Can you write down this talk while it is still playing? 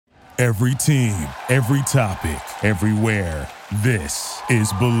Every team, every topic, everywhere. This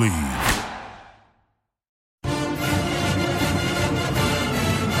is Believe.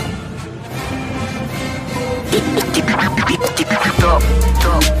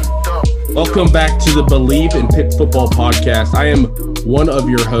 Welcome back to the Believe in Pitt Football Podcast. I am one of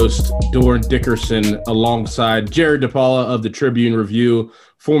your hosts, Doran Dickerson, alongside Jared DePaula of the Tribune Review,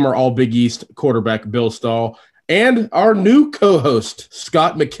 former All-Big East quarterback Bill Stahl, and our new co-host,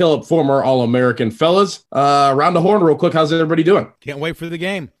 Scott McKillop, former All-American. Fellas, around the horn real quick. How's everybody doing? Can't wait for the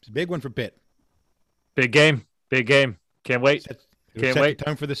game. It's a big one for Pitt. Big game. Can't wait. Can't wait.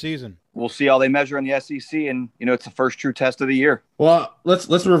 Time for the season. We'll see how they measure in the SEC, and it's the first true test of the year. Well,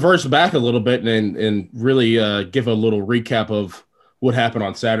 let's reverse back a little bit and really give a little recap of what happened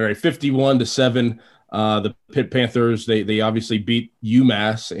on Saturday. 51-7, the Pitt Panthers, they obviously beat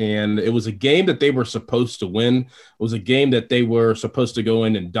UMass, and it was a game that they were supposed to win. It was a game that they were supposed to go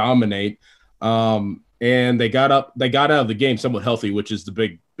in and dominate, and they got out of the game somewhat healthy, which is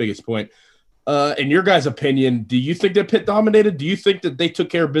the biggest point. In your guys' opinion, do you think that Pitt dominated? Do you think that they took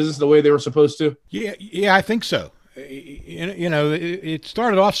care of business the way they were supposed to? Yeah, I think so. It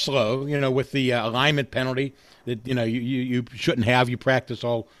started off slow, with the alignment penalty that, you shouldn't have. You practice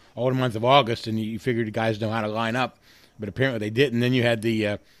all the month of August, and you figured the guys know how to line up, but apparently they didn't. Then you had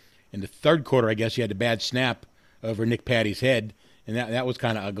in the third quarter, I guess, you had the bad snap over Nick Patty's head, and that was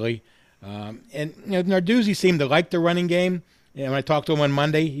kind of ugly. And Narduzzi seemed to like the running game. When I talked to him on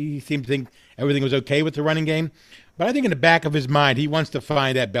Monday, he seemed to think everything was okay with the running game. But I think in the back of his mind, he wants to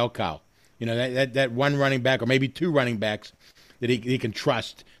find that bell cow. That one running back or maybe two running backs that he can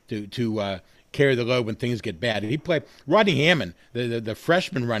trust to carry the load when things get bad. He played Rodney Hammond, the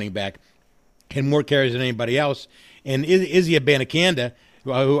freshman running back, had more carries than anybody else. And Izzy Abanikanda,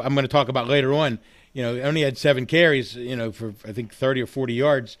 who I'm going to talk about later on, only had 7 carries, for I think 30 or 40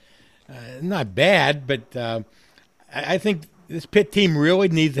 yards. Not bad, but I think this Pitt team really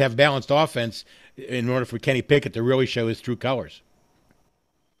needs to have balanced offense in order for Kenny Pickett to really show his true colors.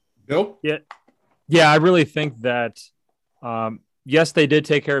 Bill? Yeah, I really think that, yes, they did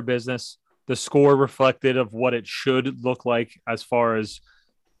take care of business. The score reflected of what it should look like as far as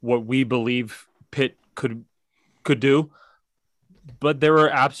what we believe Pitt could do. But there were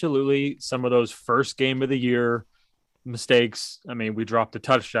absolutely some of those first game of the year mistakes. I mean, we dropped a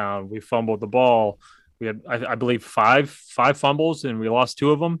touchdown. We fumbled the ball. We had, I believe, five fumbles, and we lost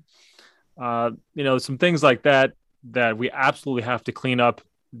 2 of them. Some things like that we absolutely have to clean up,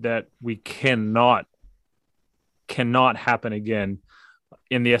 that we cannot happen again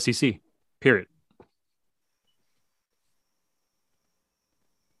in the SEC, period.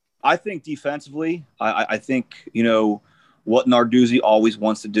 I think defensively, I think, what Narduzzi always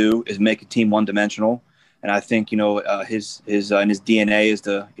wants to do is make a team one-dimensional. And I think, his in his DNA is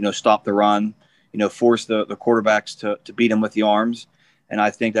to, stop the run, force the quarterbacks to beat him with the arms. And I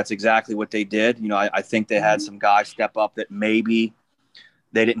think that's exactly what they did. I think they had some guys step up that maybe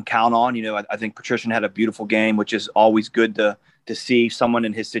they didn't count on. I think Patrician had a beautiful game, which is always good to see someone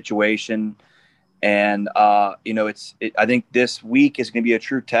in his situation. And, I think this week is going to be a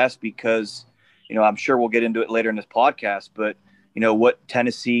true test because, I'm sure we'll get into it later in this podcast, but, what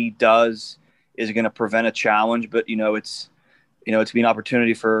Tennessee does is going to prevent a challenge, but, it's going to be an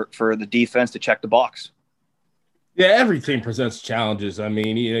opportunity for the defense to check the box. Yeah, every team presents challenges. I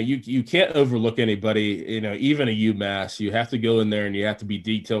mean, you can't overlook anybody, even a UMass. You have to go in there and you have to be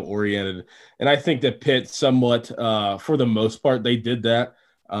detail-oriented. And I think that Pitt somewhat, for the most part, they did that.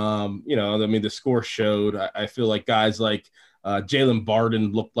 The score showed. I feel like guys like Jalen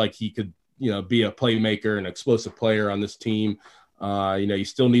Barden looked like he could, be a playmaker and explosive player on this team. You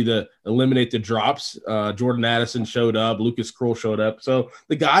still need to eliminate the drops. Jordan Addison showed up. Lucas Kroll showed up. So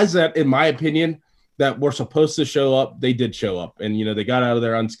the guys that, in my opinion, that were supposed to show up, they did show up. And, they got out of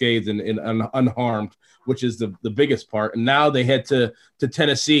there unscathed and unharmed, which is the biggest part. And now they head to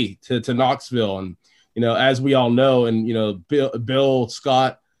Tennessee, to Knoxville. And, as we all know, and, Bill,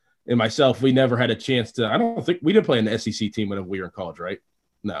 Scott, and myself, we never had a chance to – I don't think – we didn't play an SEC team when we were in college, right?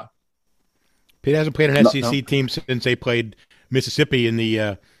 No. Pitt hasn't played an SEC team since they played Mississippi in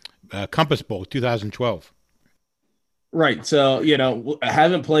the Compass Bowl 2012. Right. So, I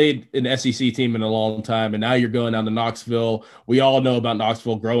haven't played an SEC team in a long time, and now you're going down to Knoxville. We all know about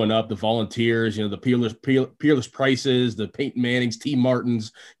Knoxville growing up, the Volunteers, the Peerless Prices, the Peyton Mannings, T.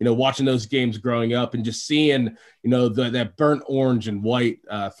 Martins, watching those games growing up and just seeing, that burnt orange and white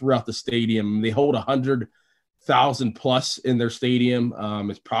throughout the stadium. They hold 100,000 plus in their stadium.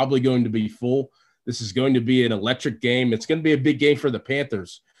 It's probably going to be full. This is going to be an electric game. It's going to be a big game for the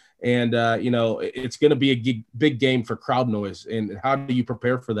Panthers. And, it's going to be a big game for crowd noise. And how do you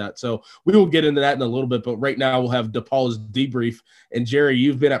prepare for that? So we will get into that in a little bit. But right now we'll have DePaul's debrief. And, Jerry,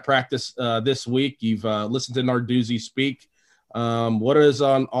 you've been at practice this week. You've listened to Narduzzi speak. What is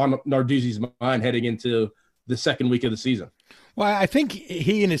on Narduzzi's mind heading into the second week of the season? Well, I think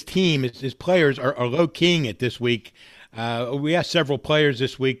he and his team, his players, are low-keying it this week. We asked several players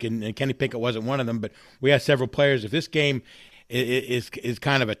this week, and Kenny Pickett wasn't one of them, but we asked several players if this game is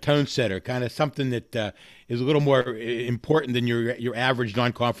kind of a tone setter, kind of something that is a little more important than your average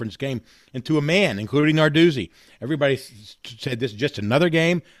non-conference game. And to a man, including Narduzzi, everybody said this is just another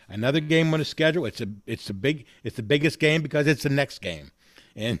game on the schedule. It's the biggest game because it's the next game,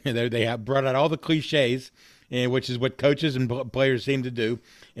 and they have brought out all the cliches, which is what coaches and players seem to do,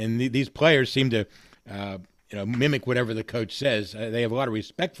 and these players seem to mimic whatever the coach says. They have a lot of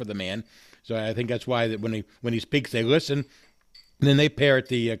respect for the man, so I think that's why that when he speaks, they listen. And then they parrot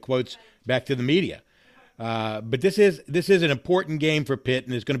the quotes back to the media. But this is an important game for Pitt,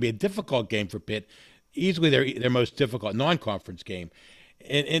 and it's going to be a difficult game for Pitt, easily their most difficult non-conference game.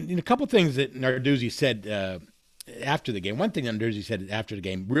 And a couple things that Narduzzi said after the game. One thing Narduzzi said after the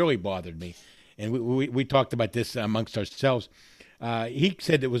game really bothered me, and we talked about this amongst ourselves. He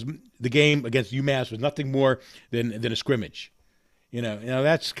said it was the game against UMass was nothing more than a scrimmage.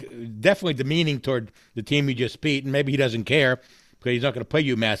 That's definitely demeaning toward the team he just beat, and maybe he doesn't care, because he's not going to play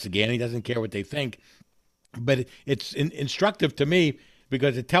UMass again. He doesn't care what they think. But it's instructive to me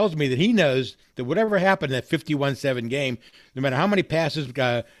because it tells me that he knows that whatever happened in that 51-7 game, no matter how many passes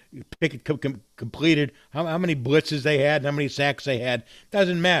Pickett completed, how many blitzes they had, how many sacks they had,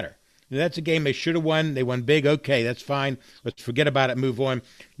 doesn't matter. That's a game they should have won. They won big. Okay, that's fine. Let's forget about it, move on.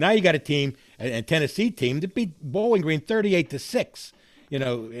 Now you got a team, a Tennessee team, that beat Bowling Green 38-6,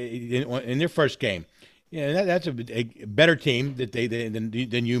 in their first game. That's a better team than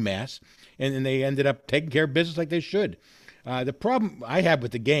UMass, and they ended up taking care of business like they should. The problem I have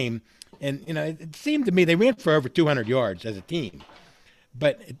with the game, and it seemed to me they ran for over 200 yards as a team,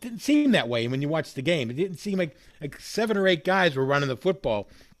 but it didn't seem that way when you watched the game. It didn't seem like 7 or 8 guys were running the football,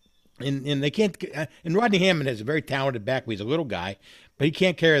 and they can't. And Rodney Hammond has a very talented back. He's a little guy, but he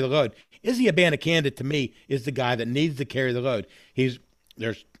can't carry the load. Izzy Abanikanda, to me, is the guy that needs to carry the load. He's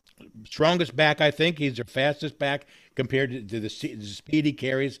their strongest back, I think. He's their fastest back compared to the speed he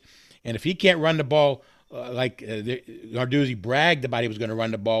carries. And if he can't run the ball Narduzzi bragged about he was going to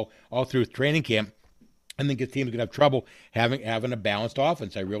run the ball all through training camp, I think his team's going to have trouble having a balanced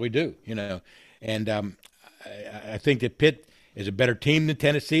offense. I really do, And I think that Pitt is a better team than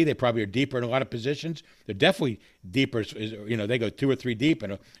Tennessee. They probably are deeper in a lot of positions. They're definitely deeper. They go 2 or 3 deep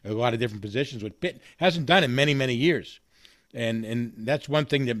in a lot of different positions, which Pitt hasn't done in many, many years. And that's one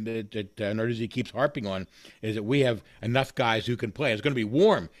thing that Narduzzi keeps harping on, is that we have enough guys who can play. It's going to be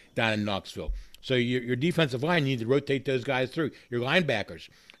warm down in Knoxville. So your defensive line, you need to rotate those guys through. Your linebackers.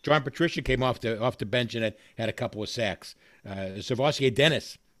 John Patricia came off the bench and had a couple of sacks. Savossier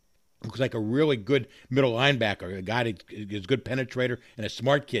Dennis looks like a really good middle linebacker, a guy that is a good penetrator and a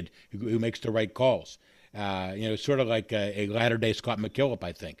smart kid who makes the right calls. Sort of like a latter-day Scott McKillop,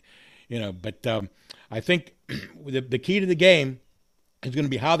 I think. But I think the key to the game is going to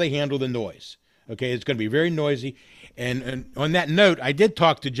be how they handle the noise. Okay, it's going to be very noisy. And on that note, I did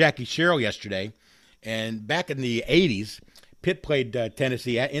talk to Jackie Sherrill yesterday, and back in the 80s, Pitt played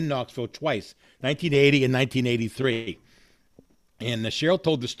Tennessee in Knoxville twice, 1980 and 1983. And Sherrill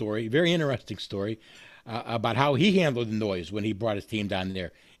told the story, very interesting story, about how he handled the noise when he brought his team down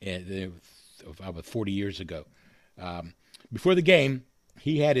there about 40 years ago. Before the game,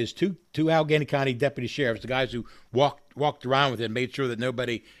 he had his two Allegheny County deputy sheriffs, the guys who walked around with him, made sure that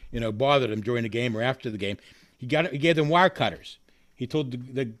nobody bothered him during the game or after the game. He gave them wire cutters. He told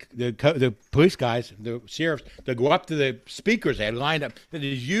the police guys, the sheriffs, to go up to the speakers they had lined up.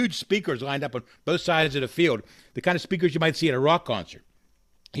 These huge speakers lined up on both sides of the field, the kind of speakers you might see at a rock concert.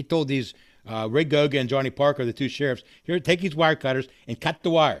 He told these Ray Goga and Johnny Parker, the two sheriffs, here, take these wire cutters and cut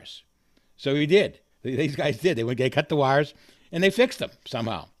the wires. So he did. These guys did. They cut the wires, and they fixed them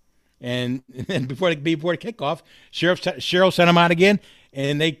somehow. And before the kickoff, Sherrill sent them out again,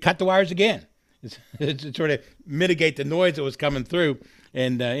 and they cut the wires again. To sort of mitigate the noise that was coming through.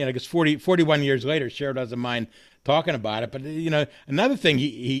 And, I guess 41 years later, Sherrill doesn't mind talking about it. But, another thing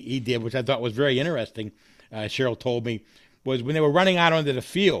he did, which I thought was very interesting, Sherrill told me, was when they were running out onto the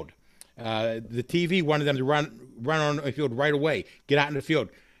field, the TV wanted them to run on the field right away, get out in the field.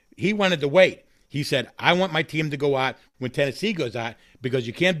 He wanted to wait. He said, I want my team to go out when Tennessee goes out because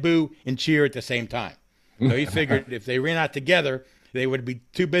you can't boo and cheer at the same time. So he figured if they ran out together, they would be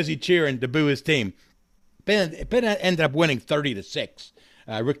too busy cheering to boo his team. Pitt ended up winning 30-6.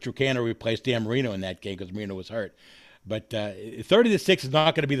 Rick Trucano replaced Dan Marino in that game because Marino was hurt. But 30-6 is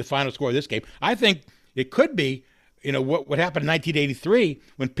not going to be the final score of this game. I think it could be, what happened in 1983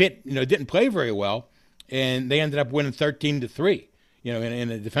 when Pitt, didn't play very well, and they ended up winning 13-3,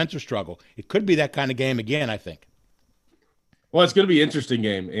 in a defensive struggle. It could be that kind of game again, I think. Well, it's going to be an interesting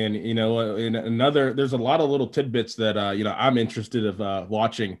game. And, there's a lot of little tidbits that, I'm interested of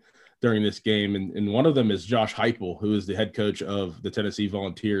watching during this game. And one of them is Josh Heupel, who is the head coach of the Tennessee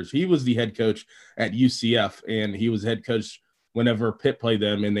Volunteers. He was the head coach at UCF, and he was head coach whenever Pitt played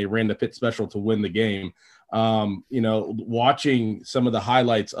them, and they ran the Pitt special to win the game. Watching some of the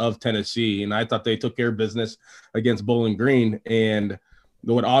highlights of Tennessee, and I thought they took care of business against Bowling Green. And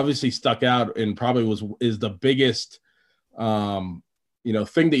what obviously stuck out and probably is the biggest thing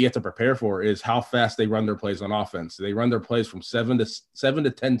that you have to prepare for is how fast they run their plays on offense. They run their plays from 7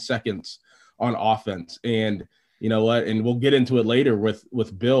 to 10 seconds on offense. And you know what? And we'll get into it later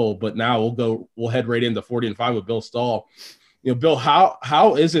with Bill, but now we'll head right into 40 and 5 with Bill Stahl. Bill,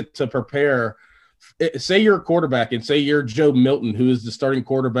 how is it to prepare? Say you're a quarterback and say you're Joe Milton, who is the starting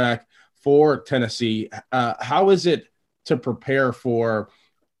quarterback for Tennessee. How is it to prepare for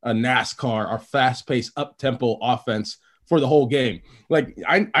a NASCAR, a fast-paced, up-tempo offense for the whole game? Like,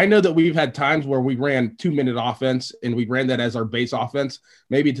 I know that we've had times where we ran 2-minute offense and we ran that as our base offense,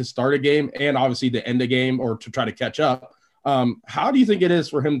 maybe to start a game and obviously to end a game or to try to catch up. How do you think it is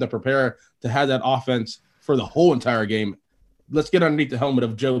for him to prepare to have that offense for the whole entire game? Let's get underneath the helmet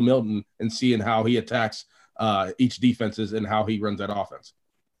of Joe Milton and seeing how he attacks each defenses and how he runs that offense.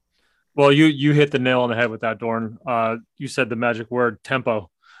 Well, you hit the nail on the head with that, Dorn. You said the magic word, tempo.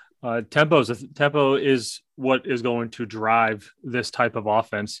 Tempo is what is going to drive this type of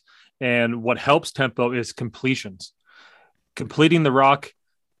offense. And what helps tempo is completions. Completing the rock,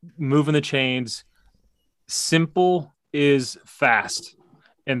 moving the chains. Simple is fast.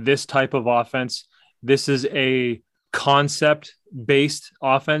 And this type of offense, this is a concept-based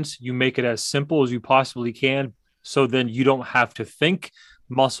offense. You make it as simple as you possibly can, so then you don't have to think.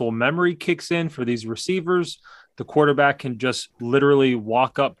 Muscle memory kicks in for these receivers. The quarterback can just literally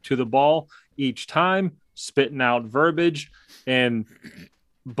walk up to the ball each time, spitting out verbiage,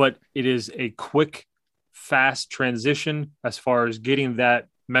 but it is a quick, fast transition as far as getting that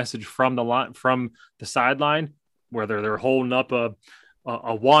message from the sideline, whether they're holding up a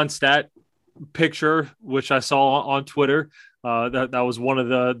Wannstedt picture, which I saw on Twitter. That was one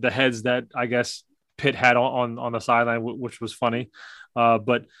of the heads that I guess Pitt had on the sideline, which was funny.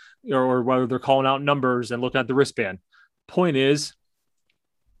 But or whether they're calling out numbers and looking at the wristband. Point is,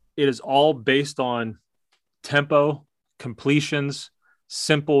 it is all based on tempo, completions,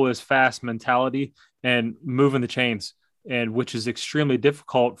 simple is fast mentality, and moving the chains, and which is extremely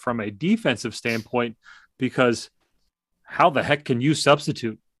difficult from a defensive standpoint, because how the heck can you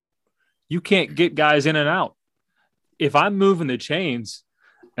substitute? You can't get guys in and out. If I'm moving the chains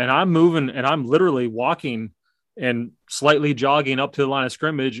and I'm literally walking and slightly jogging up to the line of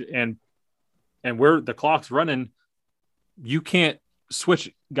scrimmage and where the clock's running, you can't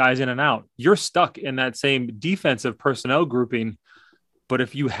switch guys in and out. You're stuck in that same defensive personnel grouping. But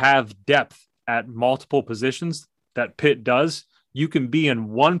if you have depth at multiple positions that Pitt does, you can be in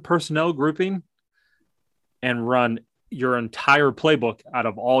one personnel grouping and run your entire playbook out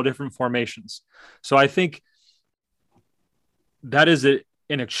of all different formations. So I think that is an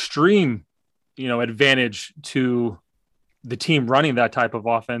extreme, advantage to the team running that type of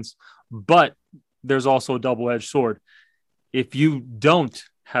offense. But there's also a double-edged sword. If you don't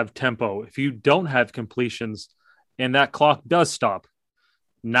have tempo, if you don't have completions, and that clock does stop,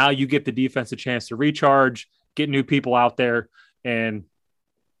 now you get the defense a chance to recharge, get new people out there, and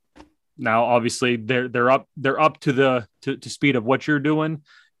now obviously they're up to speed of what you're doing,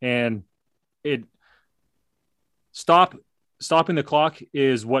 and stopping the clock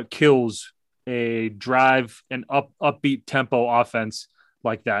is what kills a drive and upbeat tempo offense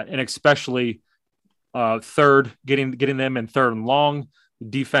like that, and especially third, getting them in third and long,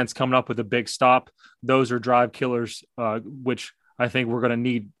 defense coming up with a big stop. Those are drive killers, which I think we're going to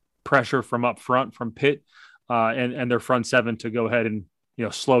need pressure from up front from Pitt and their front seven to go ahead and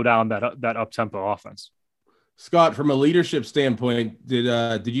slow down that up tempo offense. Scott, from a leadership standpoint,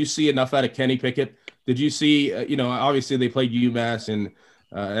 did you see enough out of Kenny Pickett? Did you see, obviously they played UMass, and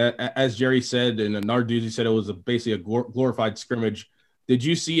as Jerry said, and Narduzzi said, it was basically a glorified scrimmage. Did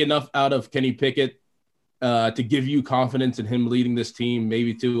you see enough out of Kenny Pickett to give you confidence in him leading this team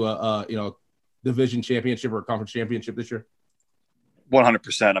maybe to a division championship or a conference championship this year?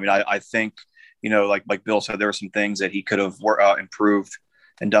 100%. I mean, I think, like Bill said, there were some things that he could have improved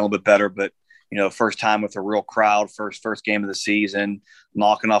and done a little bit better. But, first time with a real crowd, first game of the season,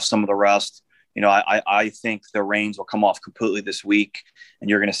 knocking off some of the rust. I think the reins will come off completely this week, and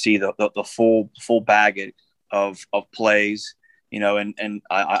you're going to see the full bag of plays. And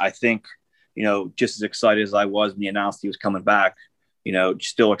I think, just as excited as I was when he announced he was coming back,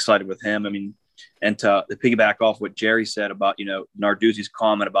 still excited with him. I mean, and to piggyback off what Jerry said about, Narduzzi's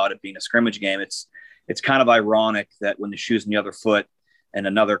comment about it being a scrimmage game, it's kind of ironic that when the shoe's on the other foot and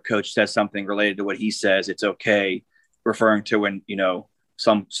another coach says something related to what he says, it's okay, referring to when,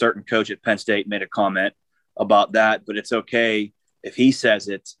 some certain coach at Penn State made a comment about that, but it's okay if he says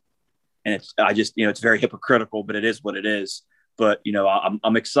it. And it's very hypocritical, but it is what it is. But,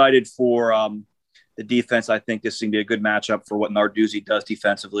 I'm excited for the defense. I think this is going to be a good matchup for what Narduzzi does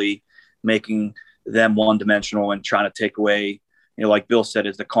defensively, making them one-dimensional and trying to take away, like Bill said,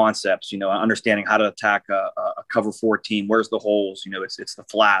 is the concepts, understanding how to attack a cover 4 team. Where's the holes? It's the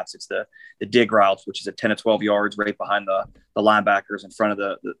flats, it's the dig routes, which is at 10 to 12 yards right behind the linebackers in front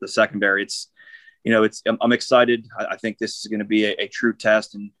of the secondary. I'm excited. I think this is going to be a true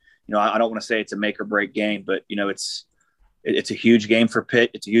test. And, I don't want to say it's a make or break game, but, it's a huge game for Pitt.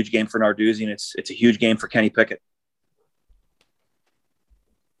 It's a huge game for Narduzzi, and it's a huge game for Kenny Pickett.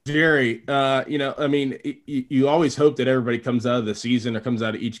 Jerry, you always hope that everybody comes out of the season or comes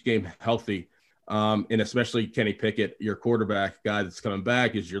out of each game healthy. And especially Kenny Pickett, your quarterback guy that's coming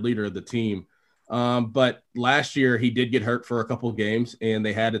back, is your leader of the team. But last year he did get hurt for a couple of games and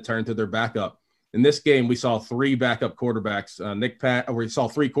they had to turn to their backup. In this game, we saw 3 backup quarterbacks, we saw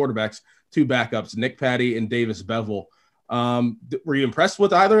 3 quarterbacks, 2 backups, Nick Patty and Davis Bevel. Were you impressed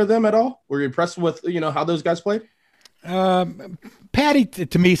with either of them at all? Were you impressed with, how those guys played? Patty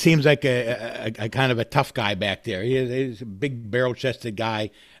to me seems like a kind of a tough guy back there. He's a big barrel-chested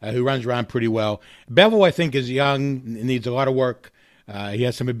guy who runs around pretty well. Bevel, I think, is young, needs a lot of work. He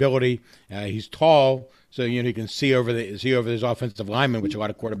has some ability. He's tall, so he can see over his offensive lineman, which a lot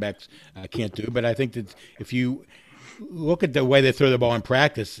of quarterbacks can't do. But I think that if you look at the way they throw the ball in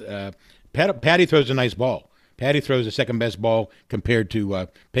practice, Patty throws a nice ball. Patty throws the second best ball compared to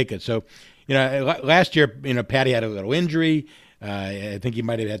Pickett. So, last year, Patty had a little injury. I think he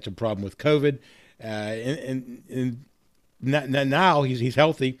might have had some problem with COVID. And now he's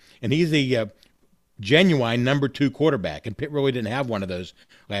healthy, and he's the genuine number 2 quarterback. And Pitt really didn't have one of those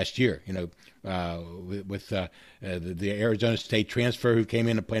last year, with the Arizona State transfer who came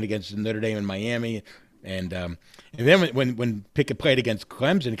in and played against Notre Dame and Miami. And then when Pickett played against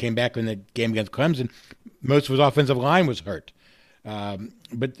Clemson, came back in the game against Clemson, most of his offensive line was hurt.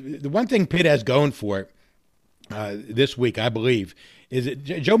 But the one thing Pitt has going for it this week, I believe, is that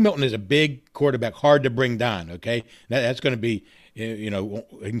Joe Milton is a big quarterback, hard to bring down. Okay, that's going to be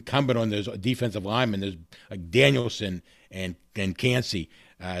incumbent on those defensive linemen. There's like Danielson and Cansey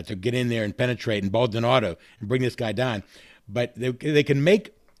to get in there and penetrate, and Baldonado and bring this guy down. But they can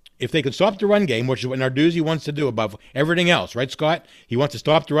make. If they can stop the run game, which is what Narduzzi wants to do above everything else, right, Scott? He wants to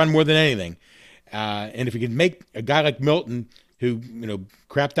stop the run more than anything. And if you can make a guy like Milton, who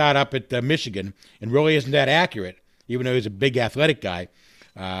crapped out up at Michigan and really isn't that accurate, even though he's a big athletic guy,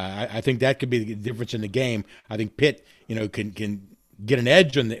 I think that could be the difference in the game. I think Pitt, can get an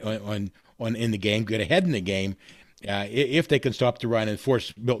edge in the game, get ahead in the game, if they can stop the run and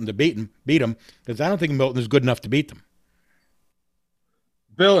force Milton to beat them, because I don't think Milton is good enough to beat them.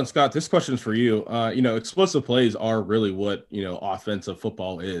 Bill and Scott, this question is for you. Explosive plays are really what, offensive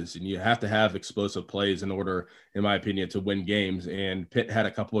football is. And you have to have explosive plays in order, in my opinion, to win games. And Pitt had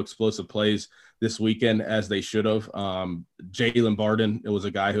a couple of explosive plays this weekend, as they should have. Jalen Barden, it was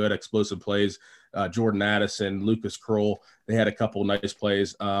a guy who had explosive plays. Jordan Addison, Lucas Kroll, they had a couple of nice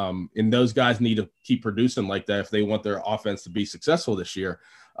plays. And those guys need to keep producing like that if they want their offense to be successful this year.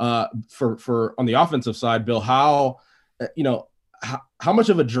 For on the offensive side, Bill, how much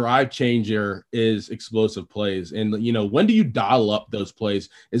of a drive changer is explosive plays? And, when do you dial up those plays?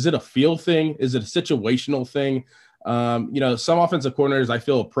 Is it a feel thing? Is it a situational thing? Some offensive coordinators, I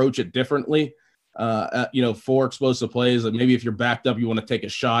feel, approach it differently, for explosive plays. Like maybe if you're backed up, you want to take a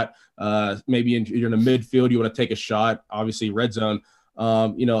shot. Maybe you're in the midfield, you want to take a shot, obviously red zone.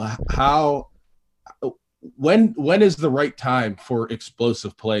 When is the right time for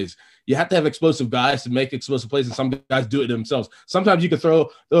explosive plays? You have to have explosive guys to make explosive plays, and some guys do it themselves. Sometimes you can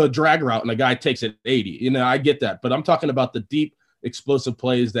throw a drag route and a guy takes it 80. I get that, but I'm talking about the deep explosive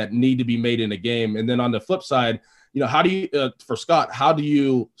plays that need to be made in a game. And then on the flip side, how do you, for Scott, how do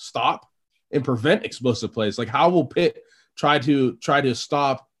you stop and prevent explosive plays? Like, how will Pitt try to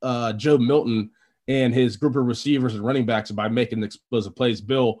stop Joe Milton and his group of receivers and running backs by making explosive plays?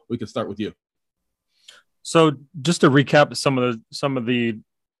 Bill, we can start with you. So just to recap some of the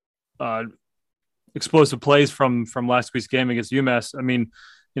explosive plays from last week's game against UMass. I mean,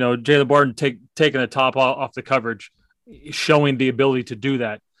 Jalen Barton taking the top off the coverage, showing the ability to do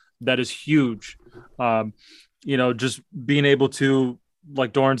that. That is huge. Just being able to,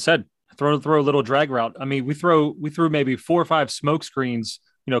 like Doran said, throw a little drag route. I mean, we threw maybe 4 or 5 smoke screens,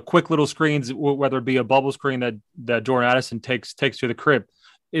 quick little screens, whether it be a bubble screen that Jordan Addison takes to the crib.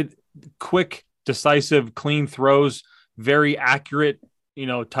 Quick, decisive, clean throws, very accurate,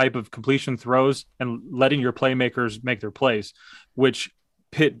 type of completion throws, and letting your playmakers make their plays, which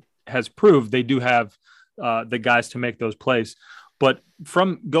Pitt has proved they do have the guys to make those plays. But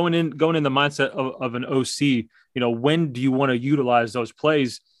from going in the mindset of an OC, when do you want to utilize those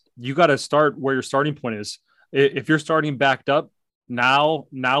plays? You got to start where your starting point is. If you're starting backed up, now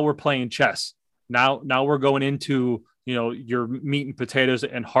we're playing chess. Now we're going into, your meat and potatoes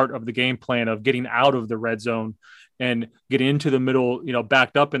and heart of the game plan of getting out of the red zone and getting into the middle,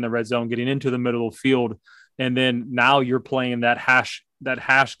 backed up in the red zone, getting into the middle of the field. And then now you're playing that hash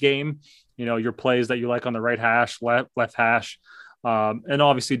game, your plays that you like on the right hash, left hash. And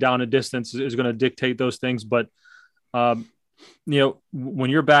obviously down a distance is going to dictate those things. But, when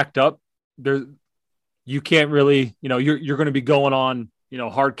you're backed up there, you can't really, you're going to be going on,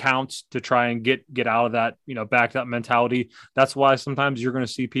 hard counts to try and get out of that, backed up mentality. That's why sometimes you're going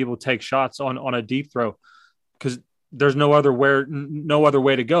to see people take shots on a deep throw, because there's no other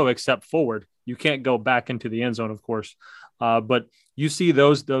way to go except forward. You can't go back into the end zone, of course. But you see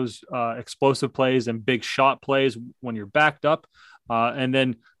those explosive plays and big shot plays when you're backed up, and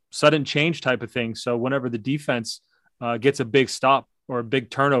then sudden change type of thing. So whenever the defense gets a big stop or a big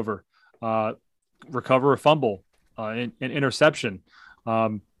turnover, recover a fumble, an interception,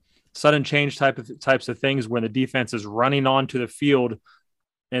 sudden change types of things when the defense is running onto the field,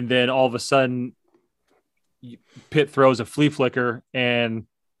 and then all of a sudden Pitt throws a flea flicker and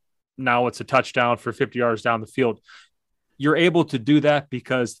now it's a touchdown for 50 yards down the field. You're able to do that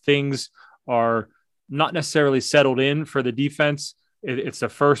because things are not necessarily settled in for the defense. It's the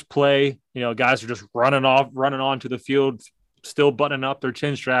first play, guys are just running onto the field, still buttoning up their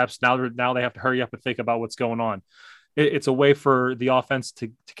chin straps. Now they have to hurry up and think about what's going on. It's a way for the offense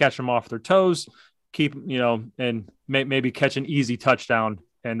to catch them off their toes, keep, and maybe catch an easy touchdown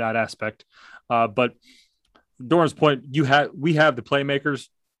in that aspect. But Doran's point, we have the playmakers.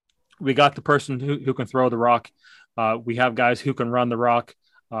 We got the person who can throw the rock. We have guys who can run the rock.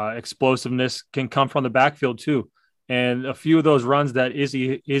 Explosiveness can come from the backfield too. And a few of those runs that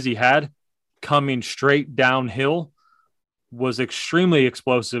Izzy had coming straight downhill was extremely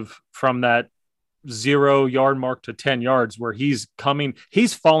explosive from that 0 yard mark to 10 yards where he's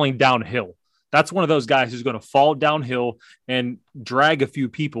falling downhill. That's one of those guys who's going to fall downhill and drag a few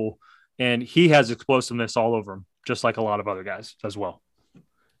people. And he has explosiveness all over him, just like a lot of other guys as well.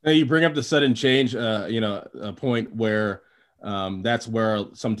 Now you bring up the sudden change, a point where that's where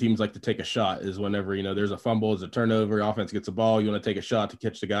some teams like to take a shot is whenever, there's a fumble, there's a turnover, offense gets a ball, you want to take a shot to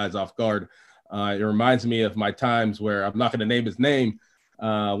catch the guys off guard. It reminds me of my times where I'm not going to name his name.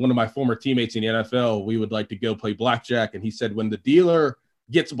 One of my former teammates in the NFL, we would like to go play blackjack. And he said, when the dealer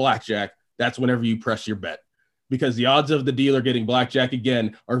gets blackjack, that's whenever you press your bet, because the odds of the dealer getting blackjack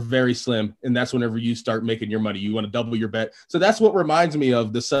again are very slim. And that's whenever you start making your money. You want to double your bet. So that's what reminds me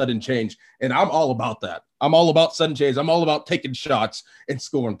of the sudden change. And I'm all about that. I'm all about sudden change. I'm all about taking shots and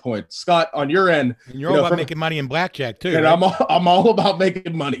scoring points. Scott, on your end, and you're all about making money in blackjack too. And right? I'm all about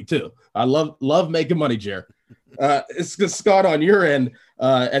making money too. I love making money, Jer. Scott, on your end,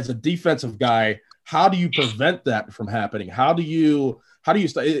 as a defensive guy, how do you prevent that from happening? How do you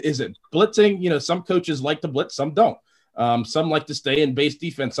is it blitzing? Some coaches like to blitz, some don't. Some like to stay in base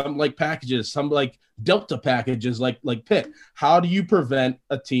defense. Some like packages. Some like delta packages, like Pitt. How do you prevent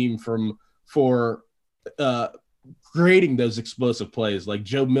a team for creating those explosive plays like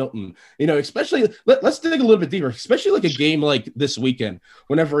Joe Milton? Especially let's dig a little bit deeper. Especially like a game like this weekend,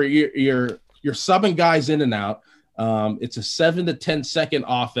 whenever you're subbing guys in and out. It's a 7 to 10 second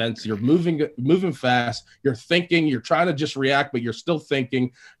offense. You're moving fast. You're thinking. You're trying to just react, but you're still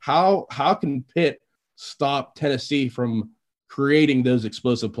thinking. How can Pitt stop Tennessee from creating those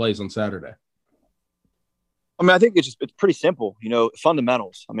explosive plays on Saturday? I mean, I think it's pretty simple.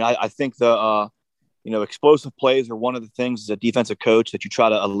 Fundamentals. I mean, I think the explosive plays are one of the things as a defensive coach that you try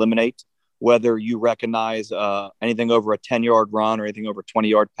to eliminate. Whether you recognize anything over a 10-yard run or anything over a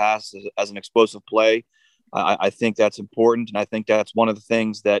 20-yard pass as an explosive play. I think that's important. And I think that's one of the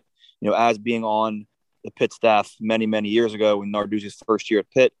things that, as being on the Pitt staff many, many years ago in Narduzzi's first year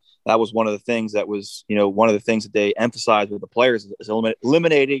at Pitt, that was one of the things that was, one of the things that they emphasized with the players is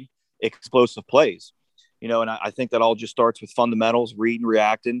eliminating explosive plays, and I think that all just starts with fundamentals, reading,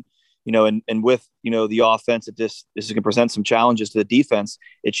 reacting, and with, the offense, that this is going to present some challenges to the defense.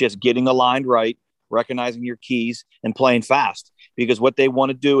 It's just getting aligned right, recognizing your keys, and playing fast. Because what they want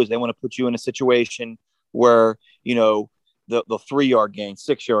to do is they want to put you in a situation where, the 3-yard gain,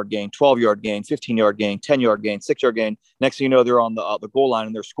 6-yard gain, 12-yard gain, 15-yard gain, 10-yard gain, 6-yard gain. Next thing you know, they're on the goal line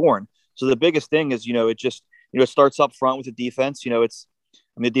and they're scoring. So the biggest thing is, it just, it starts up front with the defense.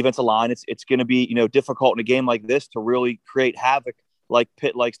 The defensive line, it's going to be, difficult in a game like this to really create havoc like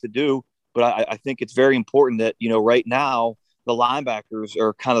Pitt likes to do. But I think it's very important that, right now the linebackers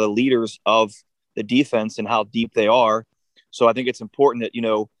are kind of the leaders of the defense and how deep they are. So I think it's important that,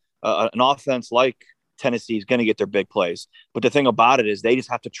 an offense like Tennessee is going to get their big plays. But the thing about it is they just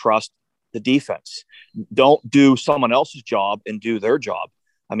have to trust the defense. Don't do someone else's job and do their job.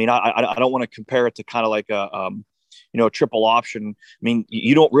 I mean, I don't want to compare it to kind of like a triple option. I mean,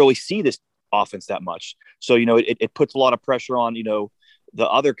 you don't really see this offense that much. So, it puts a lot of pressure on, the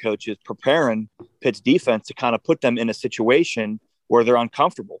other coaches preparing Pitt's defense to kind of put them in a situation where they're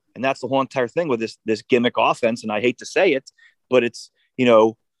uncomfortable. And that's the whole entire thing with this gimmick offense. And I hate to say it, but it's,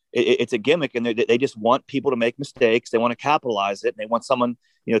 it's a gimmick, and they just want people to make mistakes. They want to capitalize it. And they want someone,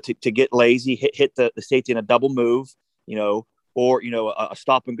 to get lazy, hit the safety in a double move, or, a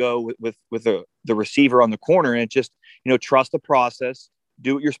stop and go with the receiver on the corner. And it just, trust the process,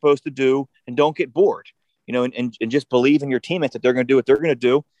 do what you're supposed to do, and don't get bored, and just believe in your teammates that they're going to do what they're going to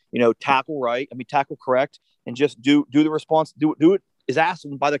do, tackle correct, and just do the response, do what is asked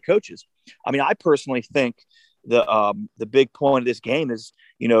by the coaches. I mean, I personally think the big point of this game is,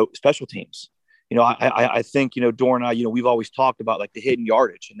 special teams. I think, Dor and I, we've always talked about like the hidden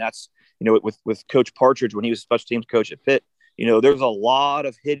yardage, and that's, with Coach Partridge when he was special teams coach at Pitt, there's a lot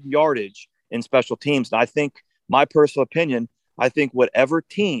of hidden yardage in special teams. And I think, my personal opinion, I think whatever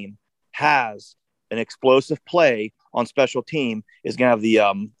team has an explosive play on special team is going to have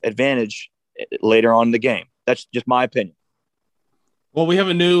the advantage later on in the game. That's just my opinion. Well, we have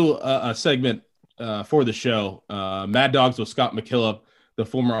a new segment for the show, Mad Dogs with Scott McKillop, the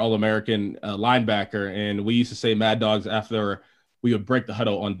former All-American linebacker. And we used to say Mad Dogs after we would break the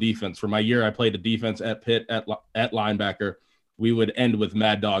huddle on defense. For my year, I played the defense at Pitt at linebacker. We would end with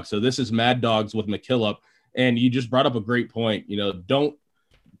Mad Dogs. So this is Mad Dogs with McKillop. And you just brought up a great point. Don't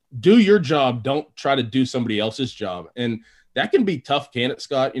do your job. Don't try to do somebody else's job. And that can be tough, can it,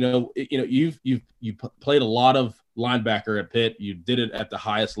 Scott? You've played a lot of linebacker at Pitt. You did it at the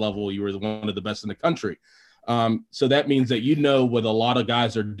highest level. You were one of the best in the country. So that means that what a lot of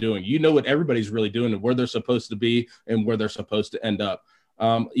guys are doing. What everybody's really doing and where they're supposed to be and where they're supposed to end up.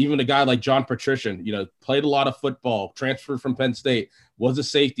 Even a guy like John Patrician, played a lot of football, transferred from Penn State, was a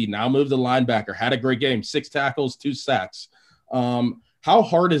safety, now moved to linebacker, had a great game, 6 tackles, 2 sacks. How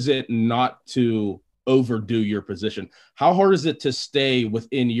hard is it not to overdo your position? How hard is it to stay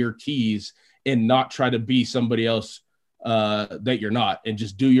within your keys and not try to be somebody else that you're not, and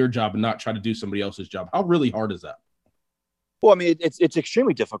just do your job and not try to do somebody else's job? How really hard is that? Well, I mean, it's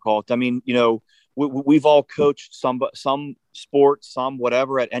extremely difficult. I mean, we've all coached some sports, some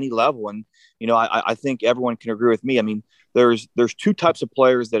whatever at any level. And, I think everyone can agree with me. I mean, there's 2 types of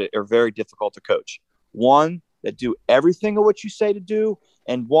players that are very difficult to coach. One that do everything of what you say to do,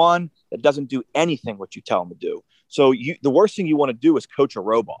 and one that doesn't do anything what you tell them to do. So the worst thing you want to do is coach a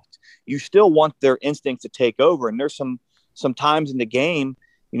robot. You still want their instincts to take over. And there's some times in the game,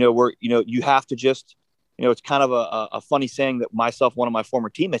 where, you have to just, it's kind of a funny saying that one of my former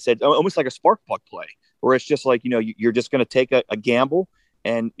teammates said, almost like a spark plug play, where it's just like, you're just going to take a gamble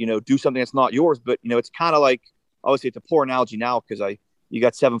and, do something that's not yours. But, it's kind of like, obviously it's a poor analogy now because you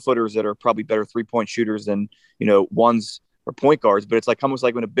got 7-footers that are probably better 3-point shooters than, ones or point guards. But it's like almost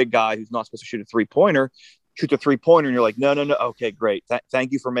like when a big guy who's not supposed to shoot a 3-pointer shoots a 3-pointer and you're like, no. Okay, great.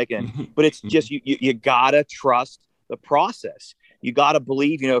 Thank you for making it. But it's just, you got to trust the process. You got to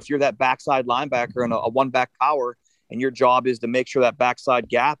believe, if you're that backside linebacker and a one-back power, and your job is to make sure that backside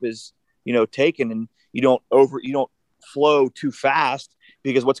gap is, taken, and you don't flow too fast,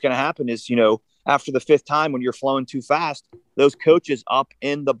 because what's going to happen is, after the 5th time when you're flowing too fast, those coaches up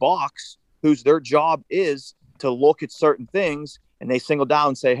in the box, whose their job is to look at certain things, and they single down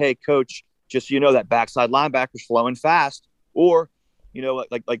and say, hey, coach, just so that backside linebacker's flowing fast. Or,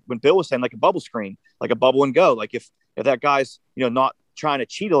 like when Bill was saying, like a bubble screen, like a bubble and go. Like if that guy's, not trying to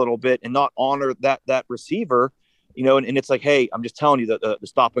cheat a little bit and not honor that receiver, and it's like, hey, I'm just telling you that the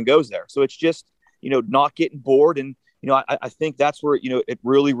stop and goes there. So it's just, not getting bored. And, I think that's where, it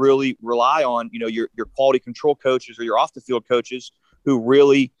really, really rely on, your quality control coaches or your off the field coaches who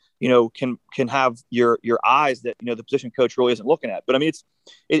really, can have your eyes that, the position coach really isn't looking at. But I mean,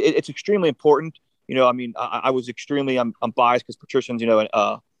 it's extremely important. I was extremely, I'm biased because Patrician's,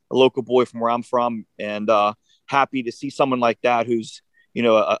 a local boy from where I'm from, and happy to see someone like that who's, you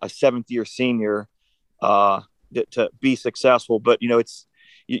know, a seventh year senior to be successful. But, you know,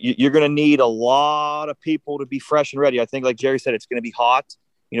 you're going to need a lot of people to be fresh and ready. I think, like Jerry said, it's going to be hot.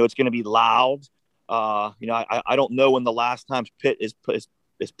 You know, it's going to be loud. You know, I don't know when the last time Pitt is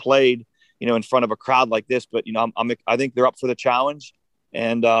played, you know, in front of a crowd like this, but, you know, I think they're up for the challenge,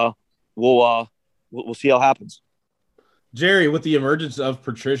 and we'll see how it happens. Jerry, with the emergence of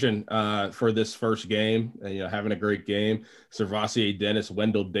Patrician for this first game, you know, having a great game, SirVocea Dennis,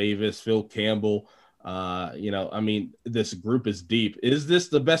 Wendell Davis, Phil Campbell, you know, I mean, this group is deep. Is this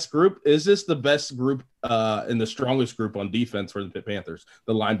the best group? Is this the best group and the strongest group on defense for the Pitt Panthers,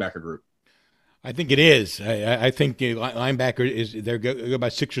 the linebacker group? I think it is. I think the linebacker is they're go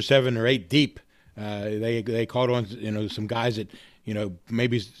about 6 or 7 or 8 deep. They called on, you know, some guys that, you know,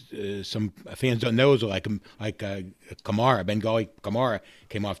 maybe some fans don't know, like Kamara, Bengali Kamara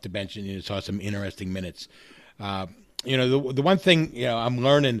came off the bench and, you know, saw some interesting minutes. You know, the one thing, you know, I'm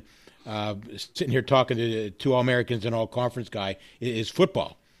learning sitting here talking to 2 All-Americans and All-Conference guy is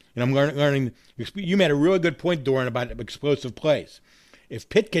football. And I'm learning. You made a really good point, Doran, about explosive plays. If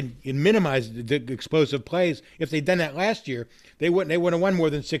Pitt can minimize the explosive plays, if they'd done that last year, they wouldn't have won more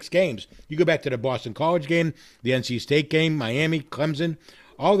than 6 games. You go back to the Boston College game, the NC State game, Miami, Clemson,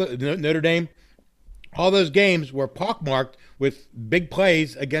 all the Notre Dame, all those games were pockmarked with big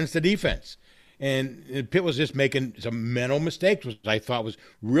plays against the defense. And Pitt was just making some mental mistakes, which I thought was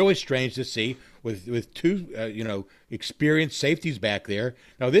really strange to see with 2 you know, experienced safeties back there.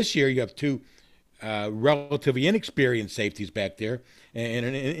 Now this year you have 2 relatively inexperienced safeties back there and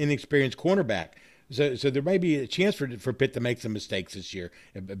an inexperienced cornerback. So there may be a chance for Pitt to make some mistakes this year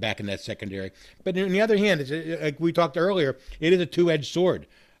back in that secondary. But on the other hand, like we talked earlier, it is a 2-edged sword.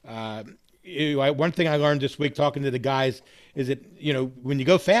 One thing I learned this week talking to the guys is that, you know, when you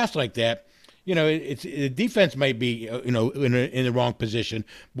go fast like that, you know, the defense might be, you know, in the wrong position.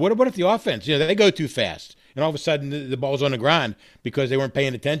 What if the offense, you know, they go too fast and all of a sudden the ball's on the ground because they weren't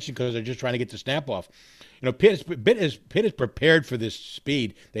paying attention because they're just trying to get the snap off. You know, Pitt is prepared for this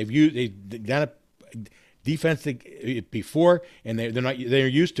speed. They've done a defense before, and they're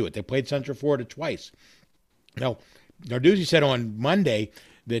used to it. They played Central Florida twice. Now, Narduzzi said on Monday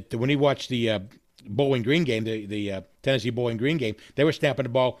that when he watched the Bowling Green game, the Tennessee Bowling Green game, they were snapping the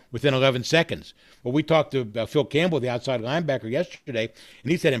ball within 11 seconds. Well, we talked to Phil Campbell, the outside linebacker, yesterday,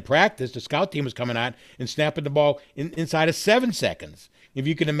 and he said in practice, the scout team was coming out and snapping the ball inside of 7 seconds. If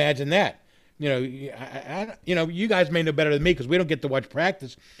you can imagine that. You know, you know, you guys may know better than me because we don't get to watch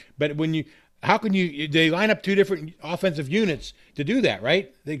practice. But how can they line up 2 different offensive units to do that,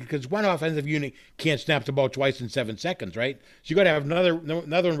 right? Because one offensive unit can't snap the ball twice in 7 seconds, right? So you got to have another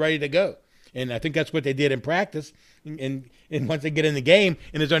one ready to go. And I think that's what they did in practice. And once they get in the game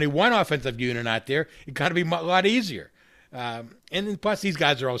and there's only one offensive unit out there, it got to be a lot easier. And then plus these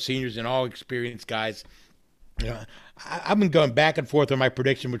guys are all seniors and all experienced guys. You know, I've been going back and forth on my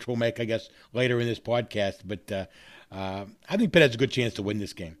prediction, which we'll make, I guess, later in this podcast. But I think Pitt has a good chance to win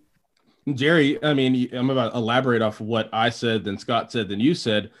this game. Jerry, I mean, I'm about to elaborate off what I said, then Scott said, then you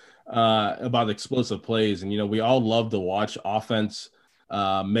said about explosive plays. And, you know, we all love to watch offense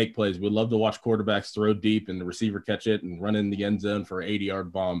make plays. We love to watch quarterbacks throw deep and the receiver catch it and run in the end zone for an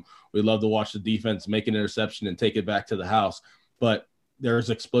 80-yard bomb. We love to watch the defense make an interception and take it back to the house. But there's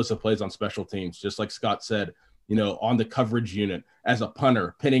explosive plays on special teams, just like Scott said, you know, on the coverage unit as a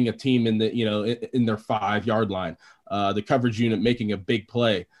punter, pinning a team in the, you know, in their 5-yard line, the coverage unit making a big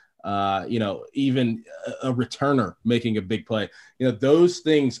play, you know, even a returner making a big play. You know, those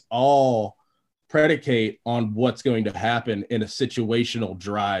things all predicate on what's going to happen in a situational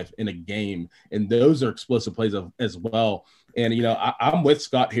drive in a game. And those are explosive plays as well. And, you know, I'm with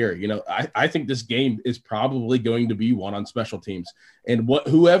Scott here. You know, I think this game is probably going to be won on special teams. And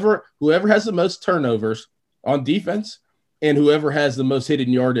whoever has the most turnovers on defense and whoever has the most hidden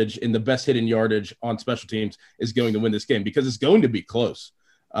yardage and the best hidden yardage on special teams is going to win this game because it's going to be close.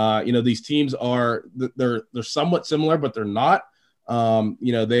 You know, these teams they're somewhat similar, but they're not. You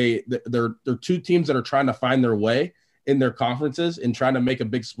know, they're 2 teams that are trying to find their way in their conferences and trying to make a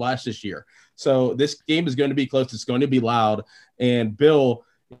big splash this year. So this game is going to be close. It's going to be loud. And Bill,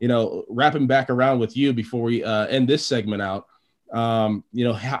 you know, wrapping back around with you before we end this segment out, you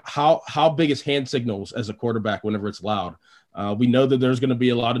know, how big is hand signals as a quarterback whenever it's loud? We know that there's going to be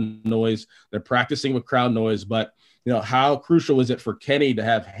a lot of noise. They're practicing with crowd noise, but you know, how crucial is it for Kenny to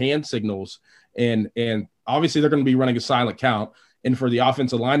have hand signals and obviously they're going to be running a silent count and for the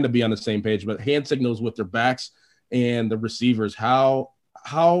offensive line to be on the same page, but hand signals with their backs and the receivers, how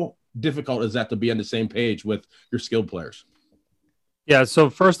difficult is that to be on the same page with your skilled players? Yeah. So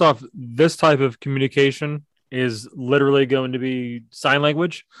first off, this type of communication is literally going to be sign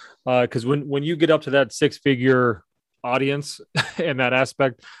language, because when you get up to that six-figure audience in that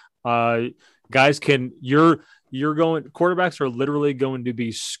aspect, uh, guys can you're going quarterbacks are literally going to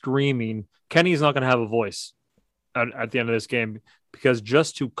be screaming. Kenny's not going to have a voice at the end of this game because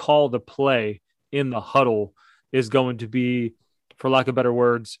just to call the play in the huddle is going to be, for lack of better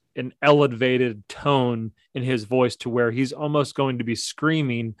words, an elevated tone in his voice to where he's almost going to be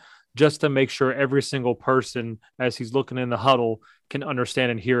screaming just to make sure every single person as he's looking in the huddle can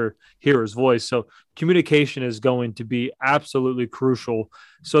understand and hear his voice. So communication is going to be absolutely crucial.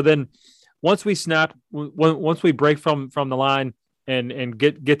 So then once we once we break from the line and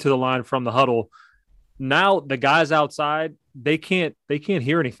get to the line from the huddle, now the guys outside, they can't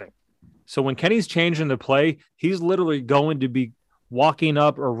hear anything. So when Kenny's changing the play, he's literally going to be walking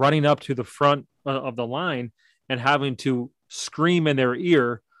up or running up to the front of the line and having to scream in their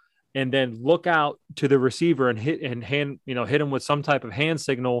ear and then look out to the receiver and hit him with some type of hand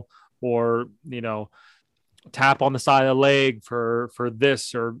signal or, tap on the side of the leg for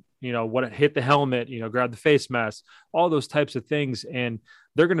this, or, what hit the helmet, grab the face mask, all those types of things. And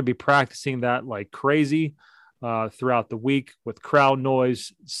they're going to be practicing that like crazy throughout the week with crowd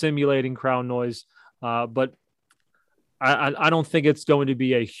noise, simulating crowd noise. But I don't think it's going to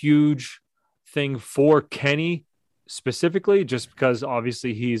be a huge thing for Kenny specifically, just because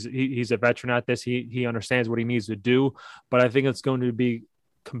obviously he's a veteran at this. He understands what he needs to do, but I think it's going to be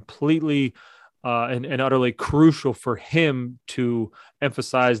completely and utterly crucial for him to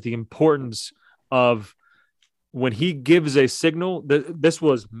emphasize the importance of when he gives a signal. This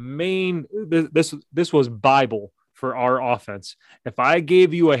was Bible for our offense. If I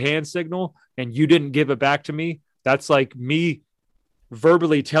gave you a hand signal and you didn't give it back to me, that's like me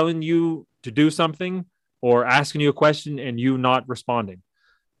verbally telling you to do something or asking you a question and you not responding.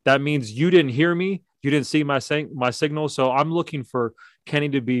 That means you didn't hear me. You didn't see my signal. So I'm looking for Kenny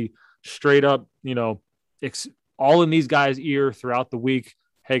to be straight up, all in these guys' ear throughout the week.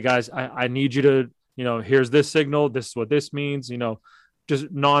 Hey guys, I need you to, here's this signal. This is what this means,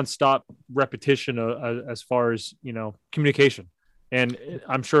 just nonstop repetition as far as, communication. And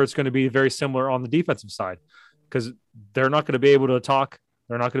I'm sure it's going to be very similar on the defensive side because they're not going to be able to talk.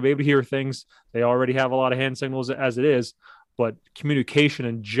 They're not going to be able to hear things. They already have a lot of hand signals as it is, but communication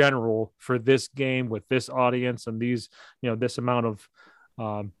in general for this game with this audience and these, this amount of,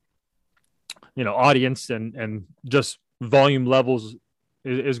 audience and just volume levels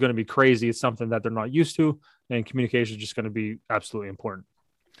is going to be crazy. It's something that they're not used to, and communication is just going to be absolutely important.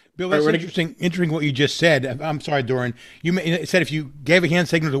 Bill, that's interesting what you just said. I'm sorry, Doran. You said if you gave a hand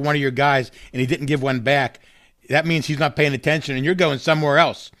signal to one of your guys and he didn't give one back, that means he's not paying attention and you're going somewhere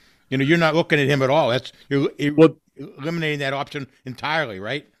else. You're not looking at him at all. You're eliminating that option entirely,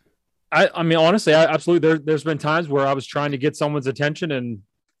 right? I mean, honestly, absolutely. There's been times where I was trying to get someone's attention and,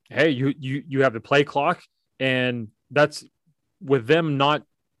 hey, you have the play clock, and that's with them not,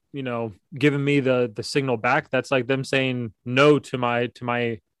 giving me the signal back. That's like them saying no to my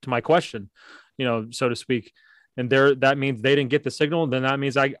question, so to speak. And that means they didn't get the signal. Then that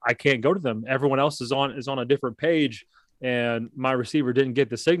means I can't go to them. Everyone else is on a different page, and my receiver didn't get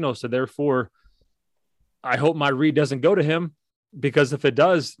the signal. So therefore, I hope my read doesn't go to him, because if it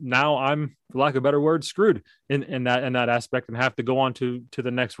does, now I'm, for lack of a better word, screwed in that aspect and have to go on to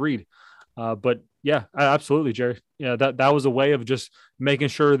the next read. But yeah, absolutely, Jerry. Yeah, that was a way of just making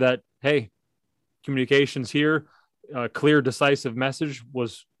sure that, hey, communication's here. Clear, decisive message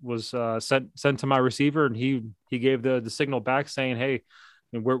was sent to my receiver, and he gave the signal back saying, hey,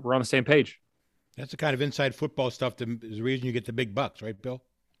 we're on the same page. That's the kind of inside football stuff that is the reason you get the big bucks, right, Bill?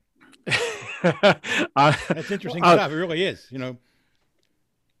 That's interesting stuff. It really is.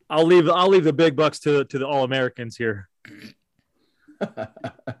 I'll leave the big bucks to the All-Americans here.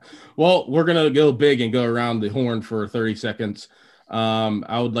 Well, we're gonna go big and go around the horn for 30 seconds.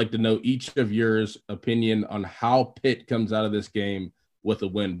 I would like to know each of yours opinion on how Pitt comes out of this game with a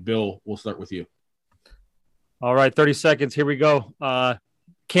win. Bill, we'll start with you. All right, 30 seconds. Here we go.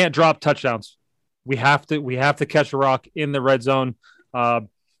 Can't drop touchdowns. We have to catch a rock in the red zone.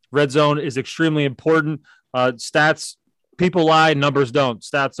 Red zone is extremely important. Stats, people lie, numbers don't.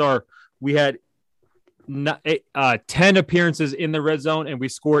 Stats are, we had 10 appearances in the red zone, and we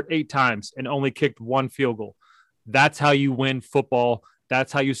scored 8 times and only kicked 1 field goal. That's how you win football.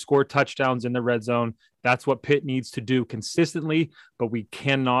 That's how you score touchdowns in the red zone. That's what Pitt needs to do consistently, but we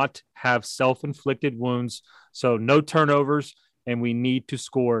cannot have self-inflicted wounds. So no turnovers, and we need to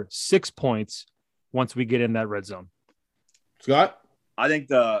score 6 points once we get in that red zone. Scott? I think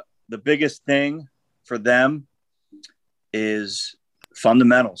the biggest thing for them is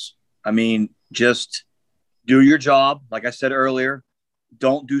fundamentals. I mean, just do your job. Like I said earlier,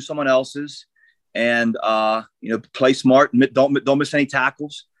 don't do someone else's, and play smart. Don't miss any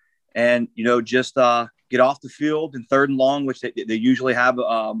tackles, and just get off the field in 3rd and long, which they usually have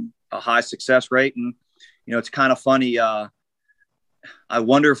a high success rate. And it's kind of funny. I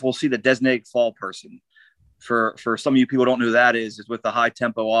wonder if we'll see the designated fall person. For some of you people who don't know who that is with the high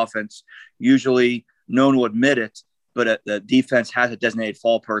tempo offense. Usually, no one will admit it, but the defense has a designated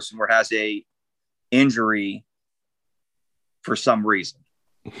fall person where it has a injury for some reason.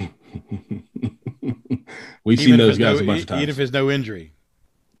 We've seen those guys a bunch of times. Even if there's no injury.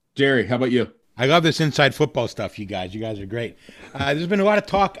 Jerry, how about you? I love this inside football stuff, you guys. You guys are great. There's been a lot of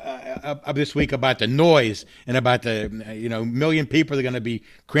talk this week about the noise and about the million people that are going to be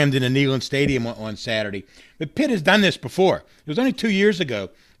crammed into Neyland Stadium on Saturday. But Pitt has done this before. It was only 2 years ago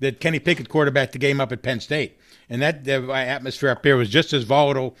that Kenny Pickett quarterbacked the game up at Penn State. And that atmosphere up there was just as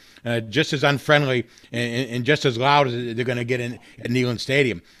volatile, just as unfriendly, and just as loud as they're going to get in at Neyland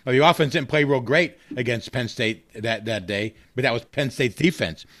Stadium. Well, the offense didn't play real great against Penn State that day, but that was Penn State's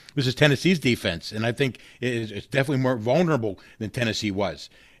defense. This is Tennessee's defense, and I think it's definitely more vulnerable than Tennessee was.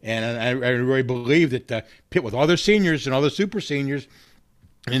 And I really believe that Pitt, with all their seniors and all the super seniors,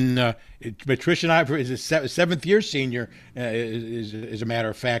 and Patricia is a 7th-year senior, as a matter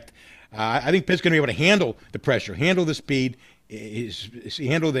of fact. I think Pitt's going to be able to handle the pressure, handle the speed,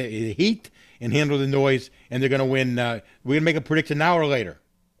 handle the heat, and handle the noise, and they're going to win. We're going to make a prediction now or later.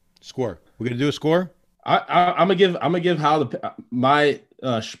 Score. We're going to do a score. I'm gonna give my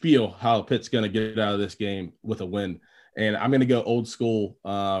spiel how Pitt's going to get out of this game with a win, and I'm going to go old school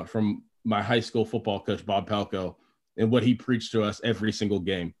from my high school football coach Bob Palco, and what he preached to us every single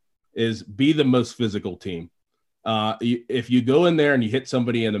game is be the most physical team. If you go in there and you hit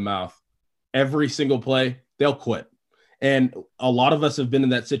somebody in the mouth every single play, they'll quit. And a lot of us have been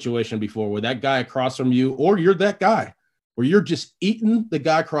in that situation before where that guy across from you, or you're that guy, where you're just eating the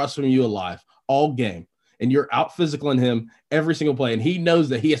guy across from you alive all game, and you're out physicaling him every single play, and he knows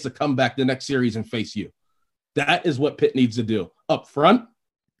that he has to come back the next series and face you. That is what Pitt needs to do up front,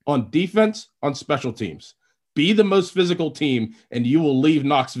 on defense, on special teams. Be the most physical team, and you will leave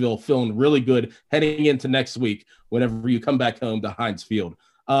Knoxville feeling really good heading into next week whenever you come back home to Heinz Field.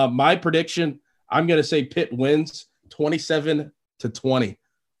 My prediction, I'm going to say Pitt wins 27-20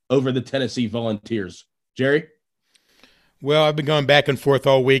 over the Tennessee Volunteers. Jerry? Well, I've been going back and forth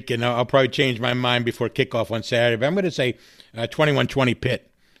all week, and I'll probably change my mind before kickoff on Saturday. But I'm going to say 21-20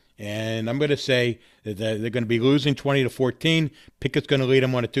 Pitt. And I'm going to say that they're going to be losing 20-14. Pickett's going to lead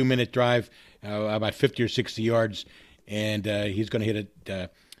them on a 2-minute drive, about 50 or 60 yards. And he's going to hit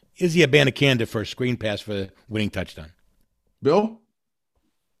it. Izzy Abanikanda for a screen pass for the winning touchdown. Bill?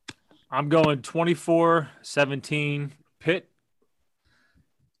 I'm going 24-17 Pitt.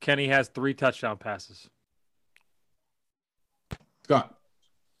 Kenny has 3 touchdown passes. Scott?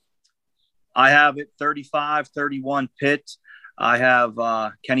 I have it 35-31 Pitt. I have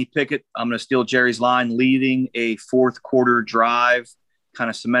Kenny Pickett. I'm going to steal Jerry's line, leading a 4th quarter drive, kind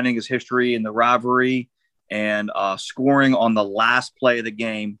of cementing his history in the rivalry, and scoring on the last play of the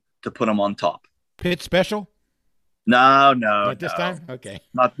game to put him on top. Pitt special? No. Not this time? Okay.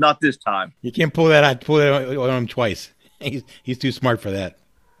 Not this time. You can't pull that out. Pull that on him twice. He's too smart for that.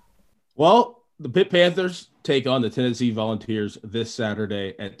 Well, the Pitt Panthers take on the Tennessee Volunteers this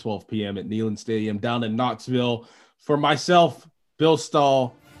Saturday at 12 p.m. at Neyland Stadium down in Knoxville. For myself, Bill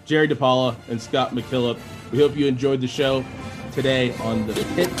Stahl, Jerry DePaula, and Scott McKillop, we hope you enjoyed the show today on the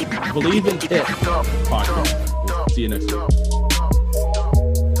Pitt Believe in Pitt podcast. We'll see you next week.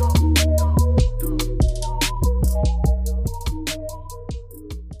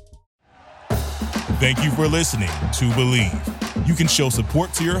 Thank you for listening to Believe. You can show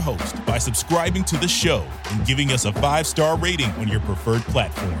support to your host by subscribing to the show and giving us a 5-star rating on your preferred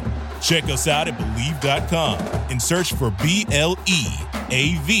platform. Check us out at Believe.com and search for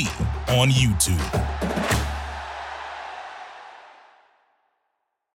BLEAV on YouTube.